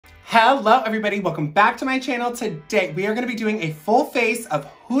Hello everybody, welcome back to my channel. Today we are going to be doing a full face of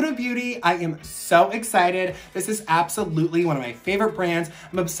Huda Beauty. I am so excited. This is absolutely one of my favorite brands.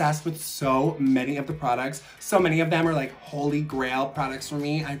 I'm obsessed with so many of the products. So many of them are like holy grail products for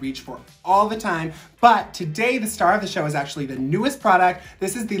me. I reach for all the time. But today the star of the show is actually the newest product.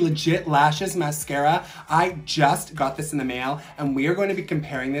 This is the Legit Lashes Mascara. I just got this in the mail and we are going to be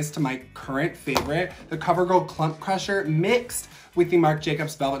comparing this to my current favorite, the CoverGirl Clump Crusher mixed with the Marc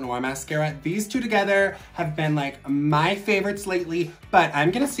Jacobs Velvet Noir Mascara. These two together have been like my favorites lately, but I'm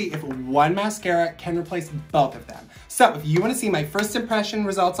gonna see if one mascara can replace both of them. So if you wanna see my first impression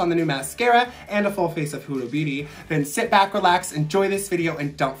results on the new mascara and a full face of Huda Beauty, then sit back, relax, enjoy this video,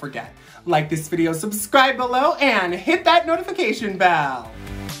 and don't forget, like this video, subscribe below, and hit that notification bell.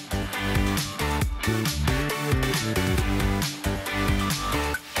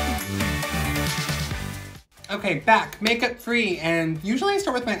 Okay, back, makeup free, and usually I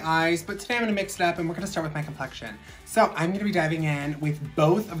start with my eyes, but today I'm gonna mix it up and we're gonna start with my complexion. So I'm gonna be diving in with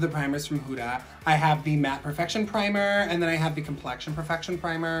both of the primers from Huda. I have the Matte Perfection Primer, and then I have the Complexion Perfection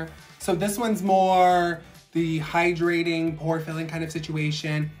Primer. So this one's more the hydrating, pore filling kind of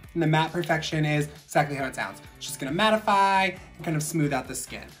situation, and the Matte Perfection is exactly how it sounds. It's just gonna mattify and kind of smooth out the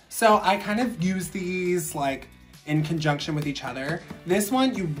skin. So I kind of use these like in conjunction with each other. This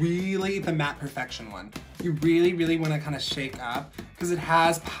one, the Matte Perfection one, you really want to kind of shake up because it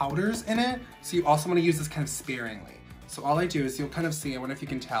has powders in it. So you also want to use this kind of sparingly. So all I do is you'll kind of see, I wonder if you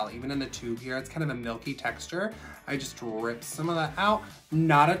can tell, even in the tube here, it's kind of a milky texture. I just rip some of that out.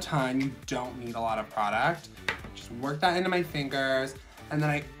 Not a ton, you don't need a lot of product. Just work that into my fingers. And then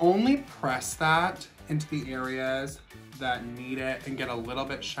I only press that into the areas that need it and get a little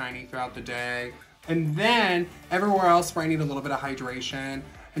bit shiny throughout the day. And then everywhere else where I need a little bit of hydration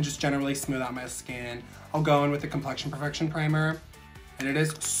and just generally smooth out my skin, I'll go in with the Complexion Perfection Primer. And it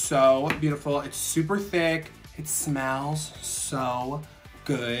is so beautiful. It's super thick. It smells so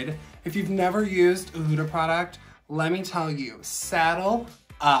good. If you've never used a Huda product, let me tell you, saddle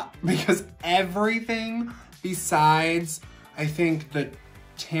up, because everything besides, I think, the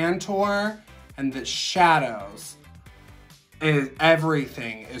Tantour and the shadows,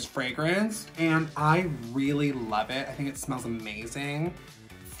 everything is fragranced, and I really love it. I think it smells amazing.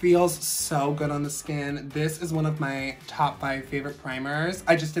 Feels so good on the skin. This is one of my top 5 favorite primers.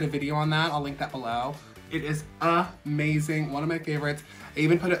 I just did a video on that. I'll link that below. It is amazing, one of my favorites. I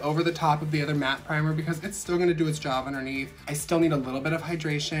even put it over the top of the other matte primer because it's still gonna do its job underneath. I still need a little bit of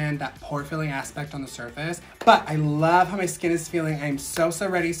hydration, that pore filling aspect on the surface, but I love how my skin is feeling. I'm so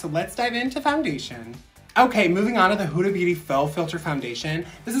ready, so let's dive into foundation. Okay, moving on to the Huda Beauty Faux Filter Foundation.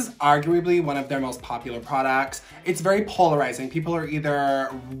 This is arguably one of their most popular products. It's very polarizing. People are either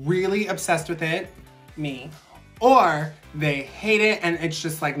really obsessed with it, me, or they hate it and it's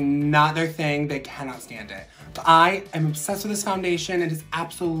just like not their thing. They cannot stand it. But I am obsessed with this foundation. It is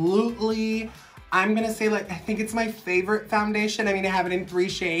absolutely, I'm gonna say, like, I think it's my favorite foundation. I mean, I have it in 3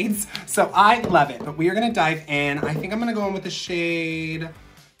 shades, so I love it. But we are gonna dive in. I think I'm gonna go in with the shade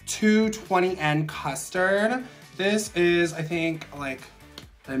 220N Custard. This is, I think, like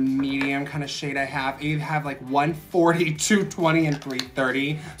the medium kind of shade I have. I have like 140, 220, and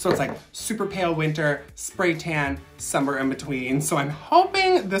 330. So it's like super pale winter, spray tan, somewhere in between. So I'm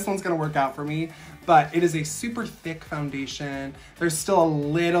hoping this one's gonna work out for me, but it is a super thick foundation. There's still a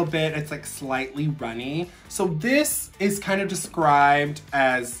little bit, it's like slightly runny. So this is kind of described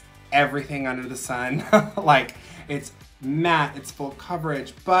as everything under the sun. Like, it's matte, it's full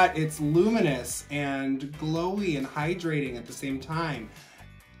coverage, but it's luminous and glowy and hydrating at the same time.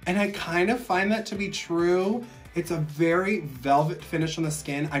 And I kind of find that to be true. It's a very velvet finish on the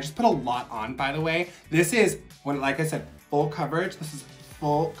skin. I just put a lot on, by the way. This is, like I said, full coverage. This is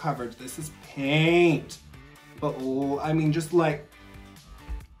full coverage. This is paint. But I mean, just like,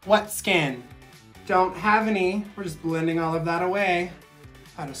 what skin? Don't have any. We're just blending all of that away.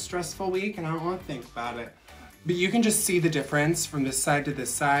 Had a stressful week and I don't want to think about it. But you can just see the difference from this side to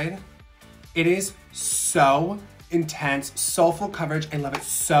this side. It is so intense, so full coverage. I love it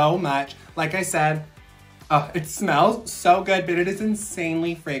so much. Like I said, it smells so good, but it is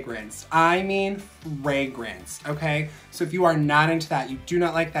insanely fragranced. I mean fragranced, okay? So if you are not into that, you do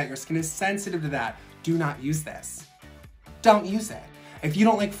not like that, your skin is sensitive to that, do not use this. Don't use it. If you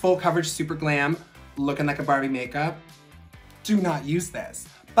don't like full coverage, super glam, looking like a Barbie makeup, do not use this.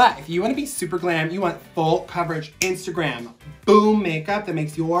 But if you want to be super glam, you want full coverage Instagram boom makeup that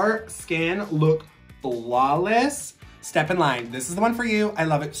makes your skin look flawless, step in line. This is the one for you. I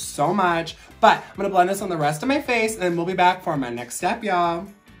love it so much. But I'm gonna blend this on the rest of my face and then we'll be back for my next step, y'all.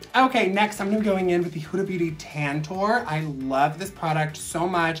 Okay, next I'm gonna be going in with the Huda Beauty Tantor. I love this product so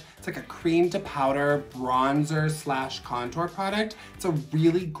much. It's like a cream to powder bronzer slash contour product. It's a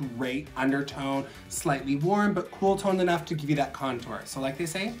really great undertone, slightly warm, but cool toned enough to give you that contour. So like they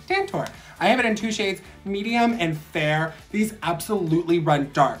say, Tantor. I have it in 2 shades, medium and fair. These absolutely run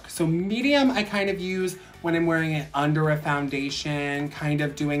dark. So medium I kind of use when I'm wearing it under a foundation, kind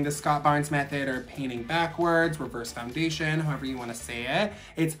of doing the Scott Barnes method or painting backwards, reverse foundation, however you wanna say it.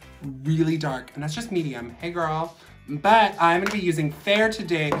 It's really dark, and that's just medium. Hey girl. But I'm gonna be using fair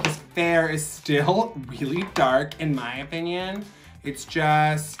today because fair is still really dark in my opinion. It's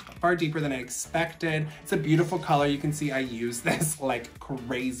just far deeper than I expected. It's a beautiful color. You can see I use this like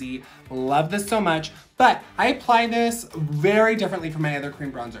crazy. Love this so much. But I apply this very differently from my other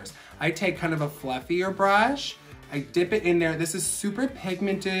cream bronzers. I take kind of a fluffier brush. I dip it in there. This is super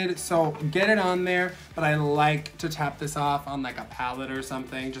pigmented, so get it on there. But I like to tap this off on like a palette or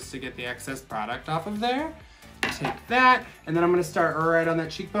something just to get the excess product off of there. Take that, and then I'm gonna start right on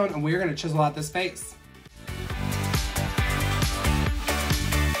that cheekbone, and we're gonna chisel out this face.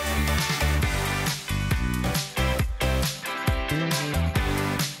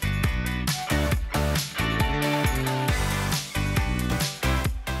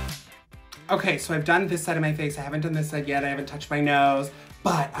 Okay, so I've done this side of my face. I haven't done this side yet. I haven't touched my nose,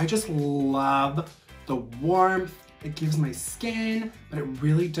 but I just love the warmth it gives my skin, but it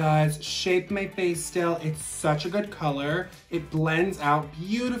really does shape my face still. It's such a good color. It blends out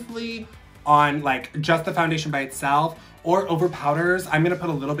beautifully on like just the foundation by itself or over powders. I'm gonna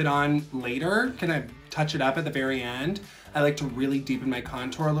put a little bit on later. Can I touch it up at the very end? I like to really deepen my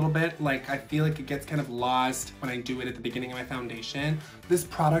contour a little bit. Like I feel like it gets kind of lost when I do it at the beginning of my foundation. This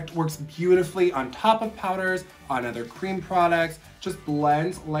product works beautifully on top of powders, on other cream products, just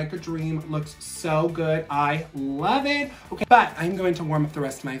blends like a dream, looks so good. I love it. Okay, but I'm going to warm up the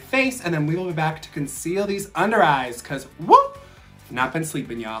rest of my face and then we will be back to conceal these under eyes because whoop, I've not been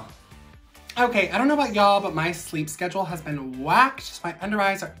sleeping, y'all. Okay, I don't know about y'all, but my sleep schedule has been whacked, so my under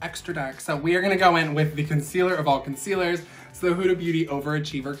eyes are extra dark. So we are gonna go in with the concealer of all concealers. It's the Huda Beauty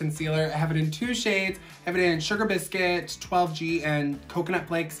Overachiever Concealer. I have it in 2 shades. I have it in Sugar Biscuit 12G and Coconut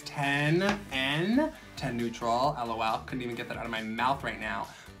Flakes 10N, 10 Neutral, LOL. Couldn't even get that out of my mouth right now.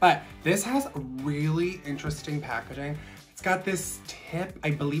 But this has really interesting packaging. It's got this tip,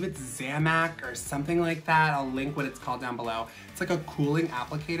 I believe it's Zamac or something like that. I'll link what it's called down below. It's like a cooling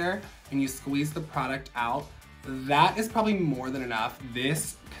applicator and you squeeze the product out. That is probably more than enough.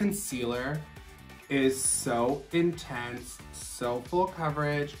 This concealer is so intense, so full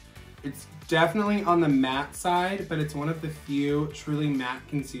coverage. It's definitely on the matte side, but it's one of the few truly matte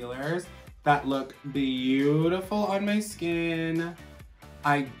concealers that look beautiful on my skin.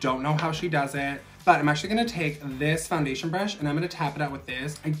 I don't know how she does it, but I'm actually gonna take this foundation brush and I'm gonna tap it out with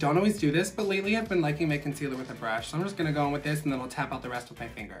this. I don't always do this, but lately I've been liking my concealer with a brush. So I'm just gonna go in with this and then I'll tap out the rest with my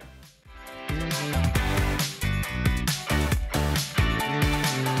finger.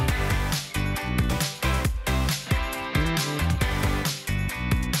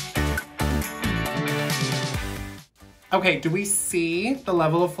 Okay, do we see the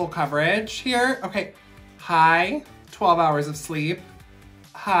level of full coverage here? Okay, high, 12 hours of sleep.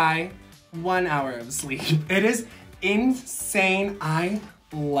 High, 1 hour of sleep. It is insane. I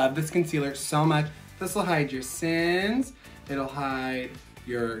love this concealer so much. This will hide your sins. It'll hide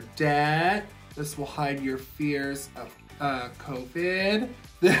your debt. This will hide your fears of COVID.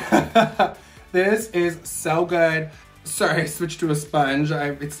 This is so good. Sorry, I switched to a sponge.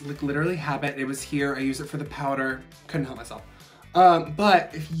 It's like literally habit. It was here. I use it for the powder. Couldn't help myself.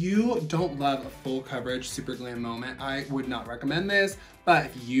 But if you don't love a full coverage super glam moment, I would not recommend this. But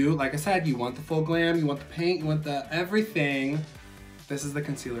if you, like I said, you want the full glam, you want the paint, you want the everything, this is the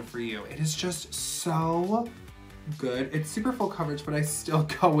concealer for you. It is just so good. It's super full coverage, but I still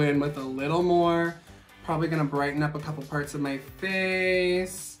go in with a little more. Probably gonna brighten up a couple parts of my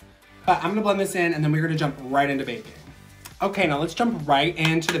face. But I'm gonna blend this in and then we're gonna jump right into baking. Okay, now let's jump right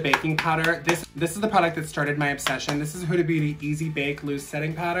into the baking powder. This is the product that started my obsession. This is Huda Beauty Easy Bake Loose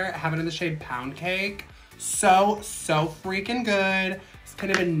Setting Powder. I have it in the shade Pound Cake. So freaking good. It's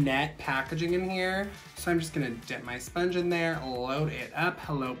kind of a net packaging in here. So I'm just gonna dip my sponge in there, load it up.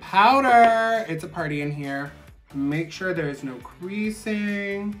 Hello, powder. It's a party in here. Make sure there's no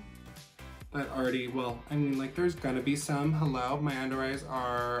creasing. But already, well, I mean, like there's gonna be some. Hello, my under eyes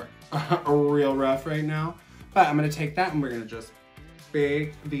are real rough right now. But I'm gonna take that and we're gonna just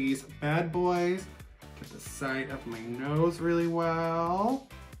bake these bad boys. Get the side of my nose really well.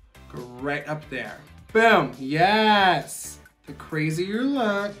 Go right up there. Boom, yes. The crazier you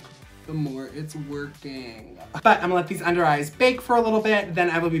look, the more it's working. But I'm gonna let these under eyes bake for a little bit, then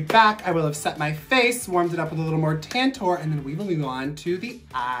I will be back. I will have set my face, warmed it up with a little more Tantor, and then we will move on to the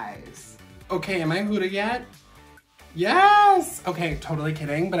eyes. Okay, am I Huda yet? Yes! Okay, totally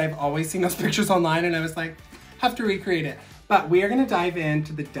kidding, but I've always seen those pictures online and I was like, have to recreate it. But we are gonna dive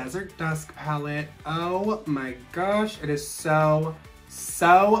into the Desert Dusk palette. Oh my gosh, it is so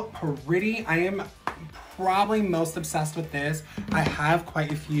pretty. I am probably most obsessed with this. I have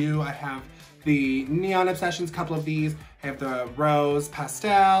quite a few. I have the Neon Obsessions, couple of these. I have the Rose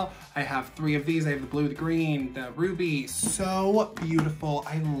Pastel. I have 3 of these. I have the blue, the green, the ruby. So beautiful.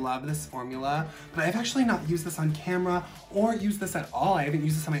 I love this formula, but I've actually not used this on camera or used this at all. I haven't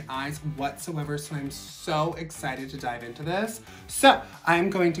used this on my eyes whatsoever, so I'm so excited to dive into this. So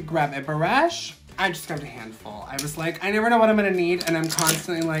I'm going to grab a brush. I just grabbed a handful. I was like, I never know what I'm gonna need, and I'm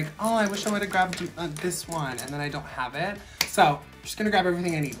constantly like, oh, I wish I would have grabbed this one, and then I don't have it. So I'm just gonna grab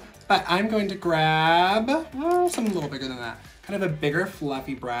everything I need. But I'm going to grab something a little bigger than that. Kind of a bigger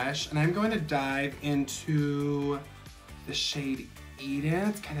fluffy brush, and I'm going to dive into the shade Eden.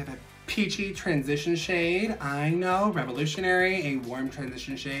 It's kind of a peachy transition shade. I know, revolutionary, a warm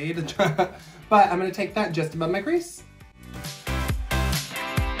transition shade. But I'm gonna take that just above my crease.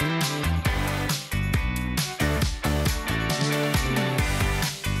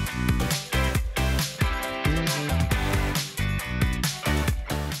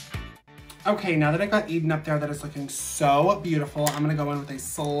 Okay, now that I got Eden up there, that is looking so beautiful, I'm gonna go in with a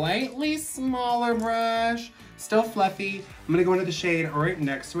slightly smaller brush, still fluffy. I'm gonna go into the shade right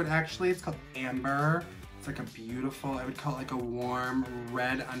next to it, actually. It's called Amber. It's like a beautiful, I would call it like a warm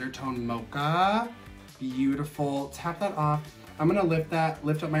red undertone mocha. Beautiful. Tap that off. I'm gonna lift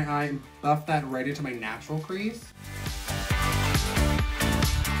up my eye and buff that right into my natural crease.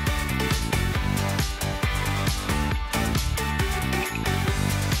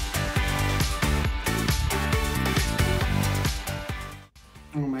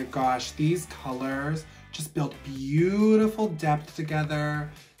 Oh my gosh, these colors just build beautiful depth together.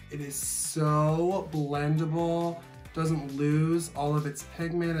 It is so blendable. Doesn't lose all of its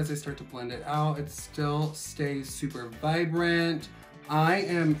pigment as I start to blend it out. It still stays super vibrant. I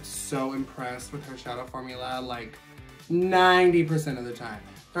am so impressed with her shadow formula, like 90% of the time.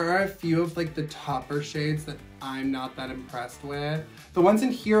 There are a few of like the topper shades that I'm not that impressed with. The ones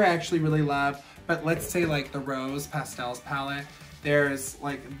in here I actually really love, but let's say like the Rose Pastels palette, there's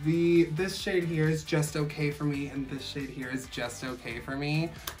like this shade here is just okay for me, and this shade here is just okay for me.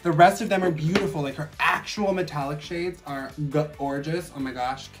 The rest of them are beautiful. Like her actual metallic shades are gorgeous. Oh my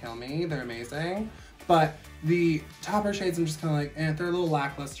gosh, kill me, they're amazing. But the topper shades, I'm just kind of like, they're a little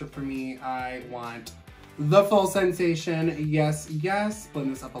lackluster for me. I want the full sensation. Yes, yes,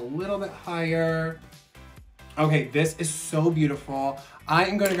 blend this up a little bit higher. Okay, this is so beautiful. I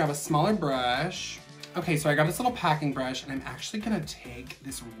am going to grab a smaller brush. Okay, so I got this little packing brush, and I'm actually gonna take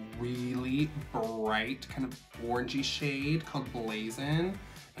this really bright kind of orangey shade called Blane,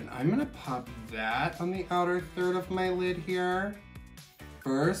 and I'm gonna pop that on the outer third of my lid here.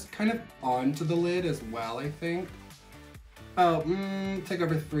 First, kind of onto the lid as well, I think. Oh, take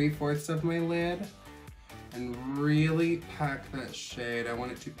over 3/4 of my lid and really pack that shade. I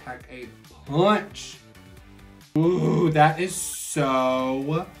want it to pack a punch. Ooh, that is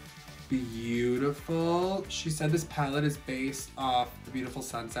so beautiful. She said this palette is based off the beautiful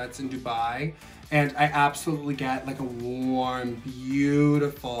sunsets in Dubai, and I absolutely get like a warm,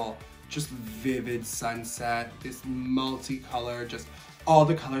 beautiful, just vivid sunset, this multicolor, just all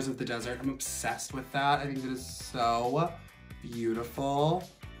the colors of the desert. I'm obsessed with that. I think it is so beautiful.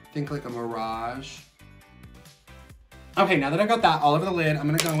 Think like a mirage. Okay, now that I've got that all over the lid, I'm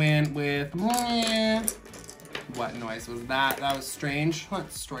gonna go in with what noise was that? That was strange.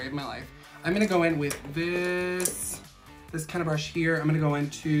 What story of my life. I'm gonna go in with this kind of brush here. I'm gonna go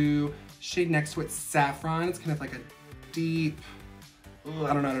into shade next to it, Saffron. It's kind of like a deep,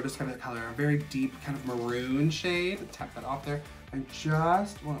 I don't know how to describe that color. A very deep kind of maroon shade. Tap that off there. I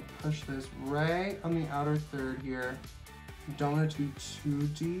just wanna push this right on the outer third here. Don't want it to be too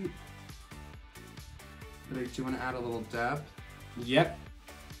deep, but I do wanna add a little depth. Yep.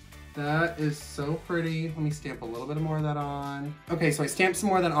 That is so pretty. Let me stamp a little bit more of that on. Okay, so I stamped some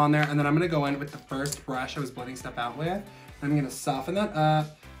more of that on there, and then I'm gonna go in with the first brush I was blending stuff out with. I'm gonna soften that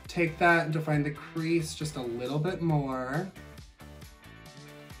up, take that and define the crease just a little bit more.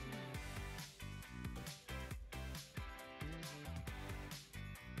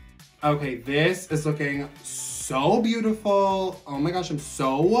 Okay, this is looking so beautiful. Oh my gosh, I'm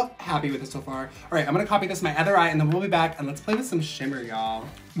so happy with it so far. All right, I'm gonna copy this to my other eye, and then we'll be back, and let's play with some shimmer, y'all.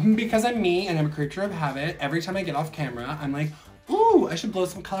 Because I'm me, and I'm a creature of habit, every time I get off camera, I'm like, ooh, I should blow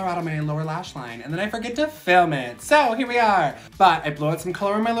some color out on my lower lash line. And then I forget to film it. So here we are. But I blew out some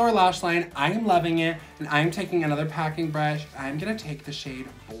color on my lower lash line. I am loving it. And I'm taking another packing brush. I'm gonna take the shade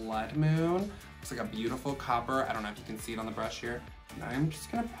Blood Moon. Looks like a beautiful copper. I don't know if you can see it on the brush here. And I'm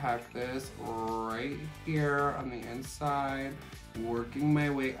just gonna pack this right here on the inside, working my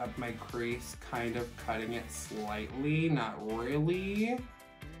way up my crease, kind of cutting it slightly, not really.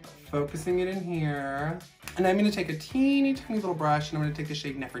 Focusing it in here. And I'm gonna take a teeny tiny little brush and I'm gonna take the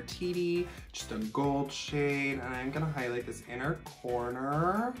shade Nefertiti, just a gold shade, and I'm gonna highlight this inner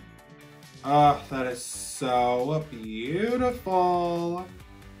corner. Oh, that is so beautiful.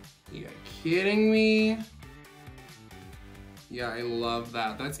 Are you kidding me? Yeah, I love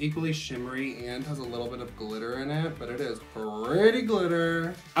that. That's equally shimmery and has a little bit of glitter in it, but it is pretty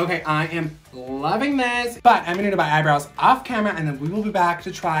glitter. Okay, I am loving this, but I'm gonna do my eyebrows off camera and then we will be back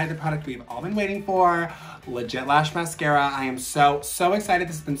to try the product we've all been waiting for, Legit Lash Mascara. I am so excited.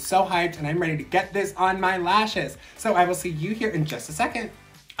 This has been so hyped and I'm ready to get this on my lashes. So I will see you here in just a second.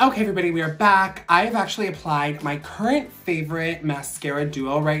 Okay, everybody, we are back. I have actually applied my current favorite mascara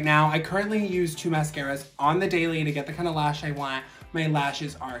duo right now. I currently use 2 mascaras on the daily to get the kind of lash I want. My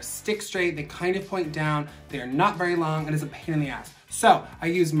lashes are stick straight, they kind of point down, they are not very long, and it's a pain in the ass. So I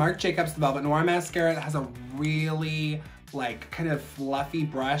use Marc Jacobs, the Velvet Noir mascara that has a really like kind of fluffy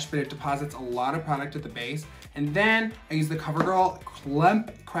brush, but it deposits a lot of product at the base. And then I use the CoverGirl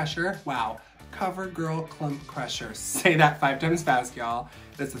Clump Crusher. Wow. CoverGirl Clump Crusher. Say that 5 times fast, y'all.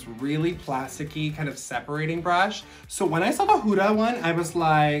 It's this really plasticky kind of separating brush. So when I saw the Huda one, I was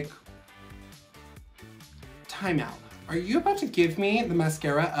like, time out. Are you about to give me the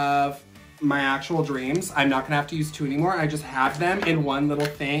mascara of my actual dreams? I'm not gonna have to use 2 anymore. I just have them in one little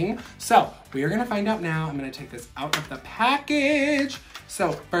thing. So we are gonna find out now. I'm gonna take this out of the package.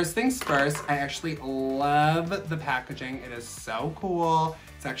 So first things first, I actually love the packaging. It is so cool.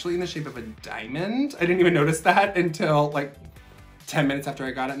 It's actually in the shape of a diamond. I didn't even notice that until like 10 minutes after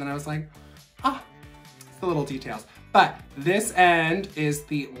I got it. And then I was like, ah, it's the little details. But this end is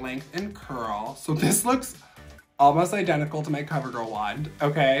the length and curl. So this looks almost identical to my CoverGirl wand,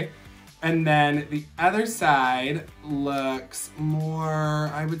 okay? And then the other side looks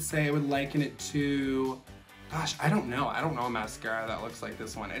more, I would say I would liken it to, gosh, I don't know a mascara that looks like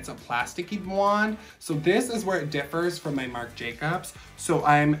this one. It's a plasticky wand. So this is where it differs from my Marc Jacobs. So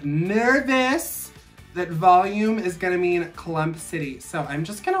I'm nervous that volume is gonna mean Clump City. So I'm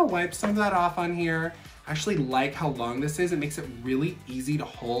just gonna wipe some of that off on here. I actually like how long this is. It makes it really easy to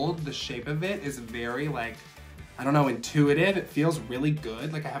hold. The shape of it is very like, I don't know, intuitive. It feels really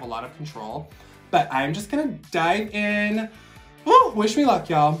good, like I have a lot of control. But I'm just gonna dive in. Woo, wish me luck,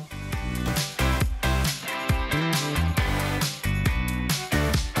 y'all.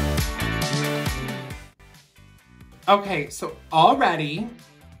 Okay, so already,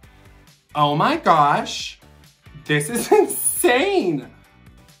 oh my gosh, this is insane.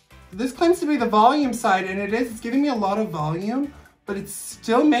 This claims to be the volume side, and it is. It's giving me a lot of volume, but it's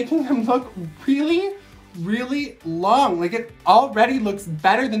still making them look really, really long. Like it already looks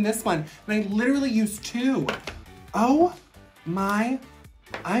better than this one, and I literally used 2. Oh my,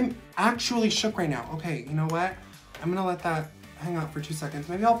 I'm actually shook right now. Okay, you know what? I'm gonna let that hang out for 2 seconds.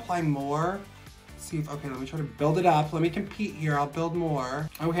 Maybe I'll apply more. See if, okay, let me try to build it up. Let me compete here, I'll build more.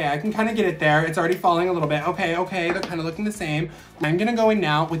 Okay, I can kind of get it there. It's already falling a little bit. Okay, they're kind of looking the same. I'm gonna go in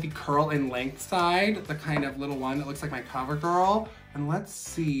now with the curl and length side, the kind of little one that looks like my CoverGirl. And let's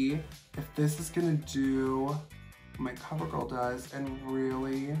see if this is gonna do what my CoverGirl does and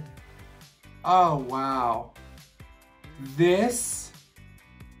really, oh wow. This,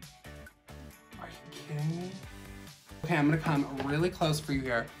 are you kidding me? Okay, I'm gonna come really close for you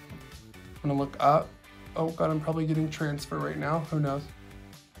here. I'm gonna look up. Oh God, I'm probably getting transfer right now. Who knows?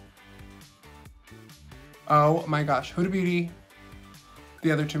 Oh my gosh, Huda Beauty, the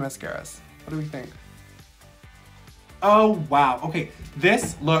other 2 mascaras. What do we think? Oh wow, okay.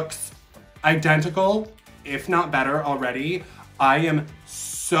 This looks identical, if not better already. I am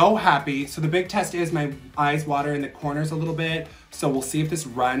so happy. So the big test is my eyes water in the corners a little bit. So we'll see if this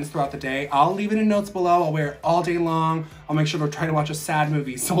runs throughout the day. I'll leave it in notes below. I'll wear it all day long. I'll make sure to try to watch a sad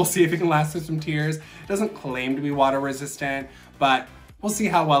movie. So we'll see if it can last through some tears. It doesn't claim to be water resistant, but we'll see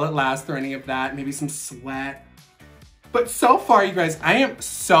how well it lasts through any of that. Maybe some sweat. But so far, you guys, I am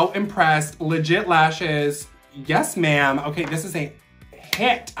so impressed. Legit Lashes, yes ma'am. Okay, this is a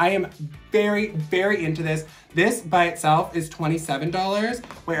hit. I am very, very into this. This by itself is $27,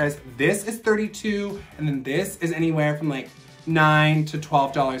 whereas this is $32, and then this is anywhere from like $9 to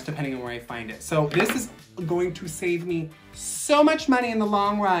 $12, depending on where I find it. So this is going to save me so much money in the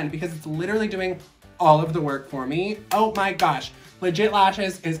long run because it's literally doing all of the work for me. Oh my gosh. Legit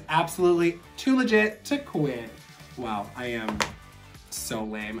Lashes is absolutely too legit to quit. Wow, I am so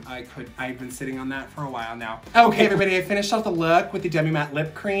lame. I've been sitting on that for a while now. Okay, everybody, I finished off the look with the Demi Matte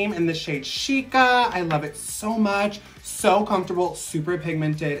Lip Cream in the shade Chica. I love it so much. So comfortable, super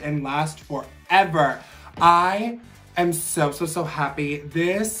pigmented, and lasts forever. I am so happy.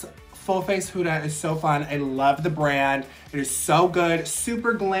 This Full Face Huda is so fun. I love the brand. It is so good,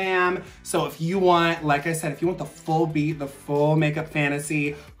 super glam. So if you want, like I said, if you want the full beat, the full makeup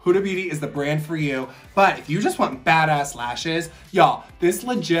fantasy, Huda Beauty is the brand for you. But if you just want badass lashes, y'all, this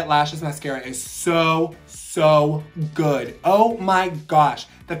Legit Lashes Mascara is so good. Oh my gosh.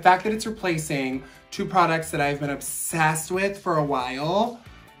 The fact that it's replacing two products that I've been obsessed with for a while,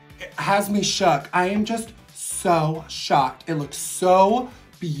 it has me shook. I am just so shocked. It looks so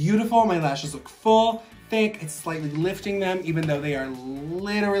beautiful. My lashes look full, thick. It's slightly lifting them, even though they are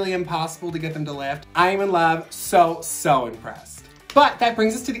literally impossible to get them to lift. I am in love, so impressed. But that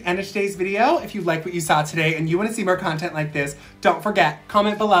brings us to the end of today's video. If you like what you saw today and you want to see more content like this, don't forget,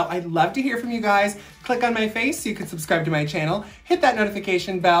 comment below. I'd love to hear from you guys. Click on my face so you can subscribe to my channel. Hit that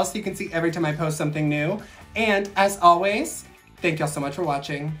notification bell so you can see every time I post something new. And as always, thank y'all so much for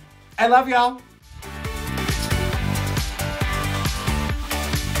watching. I love y'all.